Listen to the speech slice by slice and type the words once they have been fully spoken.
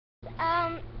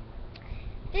Um,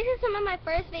 this is some of my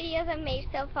first videos I've made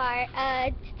so far.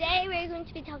 Today we're going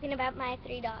to be talking about my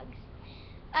 3 dogs.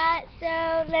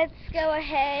 So let's go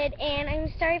ahead, and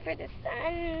I'm sorry for the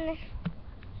sun.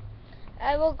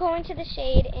 I will go into the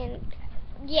shade, and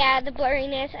yeah, the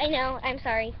blurriness, I know, I'm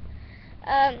sorry.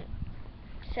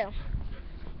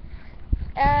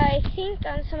 I think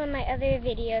on some of my other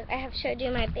videos I have showed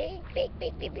you my big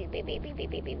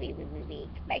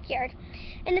backyard.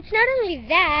 And it's not only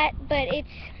that, but it's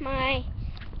my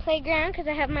playground because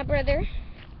I have my brother.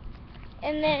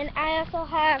 And then I also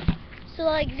have, so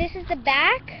like this is the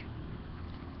back,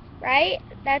 right?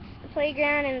 That's the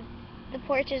playground and the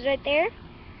porch is right there.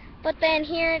 But then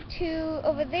here to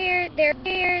over there,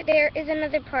 there is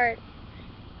another part.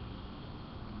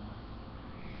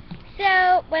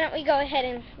 So why don't we go ahead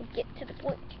and get to the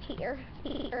point here.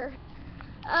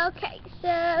 Okay, so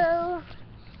I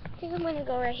think I'm gonna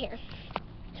go right here.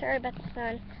 Sorry about the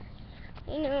sun.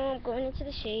 I know I'm going into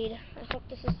the shade. I hope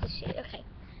this is the shade. Okay.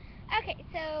 Okay,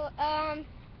 so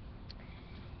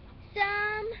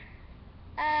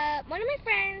one of my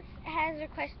friends has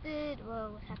requested.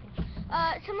 Whoa, what's happening?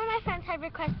 Some of my friends have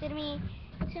requested me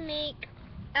to make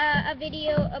a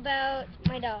video about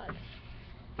my dogs.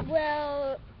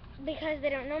 Well, because they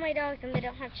don't know my dogs and they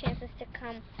don't have chances to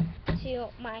come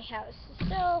to my house.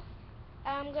 So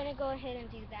I'm gonna go ahead and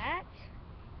do that.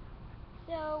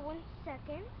 So 1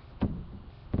 second.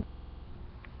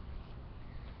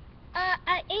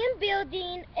 I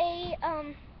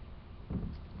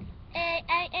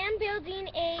am building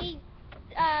a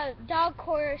dog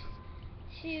course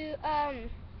to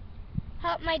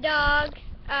help my dogs.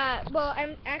 Well,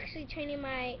 I'm actually training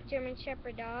my German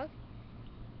Shepherd dog.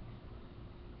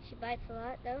 She bites a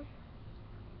lot though.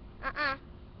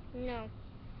 No.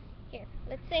 Here,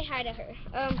 let's say hi to her.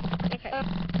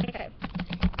 Okay.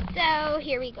 So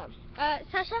here we go.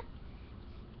 Sasha.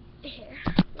 Here.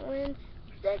 1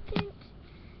 second.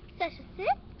 Sasha, sit.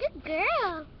 Good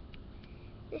girl.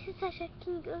 This is Sasha.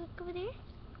 Can you go look over there?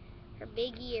 Her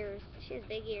big ears. She has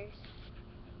big ears.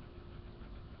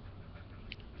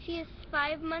 She is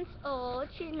 5 months old.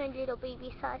 She's my little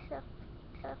baby Sasha.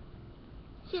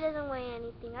 She doesn't weigh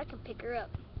anything. I can pick her up.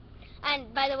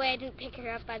 And by the way, I didn't pick her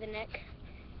up by the neck.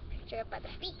 Picked her up by the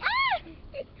feet. Ah!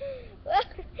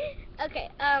 Okay.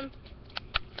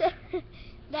 So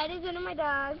that is one of my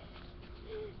dogs.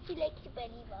 She likes the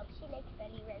belly rub. She likes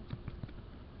belly rub.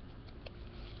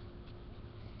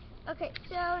 Okay,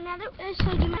 so now that I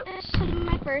showed you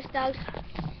my first dog,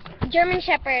 German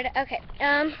Shepherd. Okay.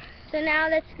 So now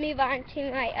let's move on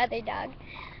to my other dog.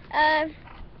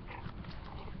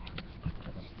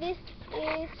 This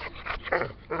is.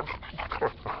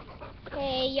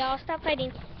 Hey, y'all, stop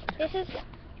fighting. This is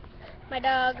my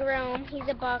dog, Rome. He's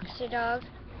a boxer dog.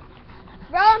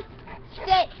 Rome,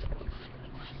 sit.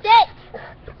 Sit.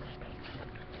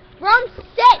 Rome,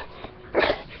 sit.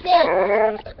 Sit.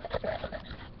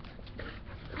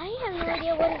 I have no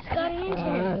idea what it's gotten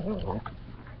into.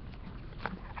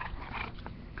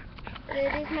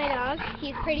 This is my dog.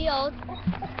 He's pretty old.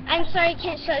 I'm sorry I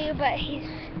can't show you, but he's...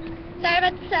 Sorry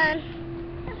about the sun.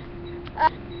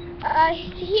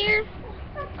 Here.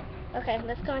 Okay,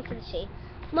 let's go into the shade.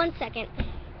 1 second.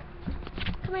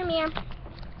 Come here, Mia.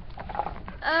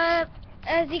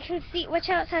 As you can see, watch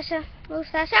out, Sasha. Move,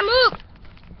 Sasha, move!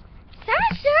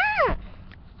 Sasha!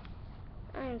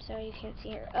 I'm sorry you can't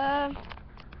see her.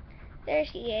 There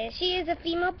she is. She is a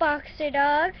female boxer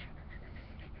dog.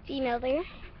 Female there.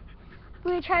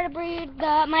 We try to breed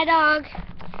my dog.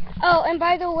 Oh, and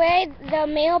by the way, the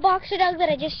male boxer dog that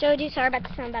I just showed you, sorry about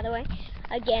the sound by the way,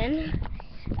 again.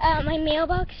 My male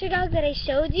boxer dog that I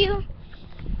showed you,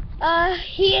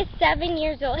 he is 7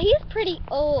 years old. He is pretty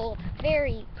old,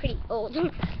 very pretty old.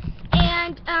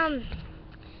 And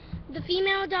the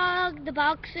female dog, the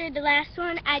boxer, the last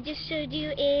one I just showed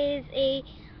you is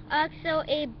also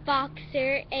a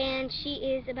boxer, and she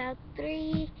is about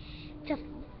 3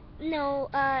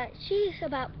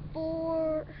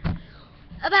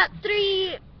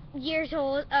 years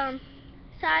old.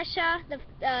 Sasha, the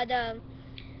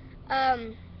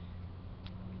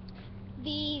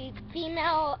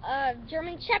female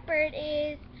German Shepherd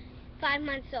is 5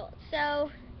 months old. So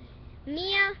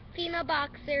Mia, female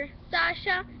boxer.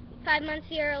 Sasha, 5 months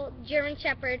old German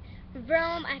Shepherd.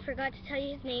 Rome, I forgot to tell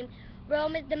you his name.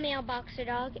 Rome is the male boxer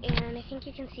dog, and I think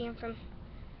you can see him from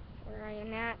where I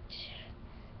am at.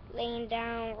 Laying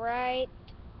down right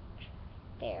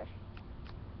there.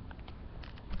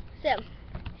 So,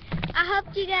 I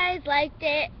hope you guys liked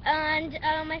it, and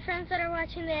my friends that are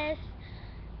watching this,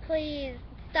 please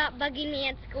stop bugging me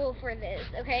at school for this,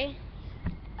 okay?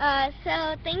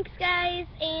 So thanks guys,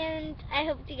 and I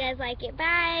hope you guys like it.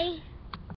 Bye.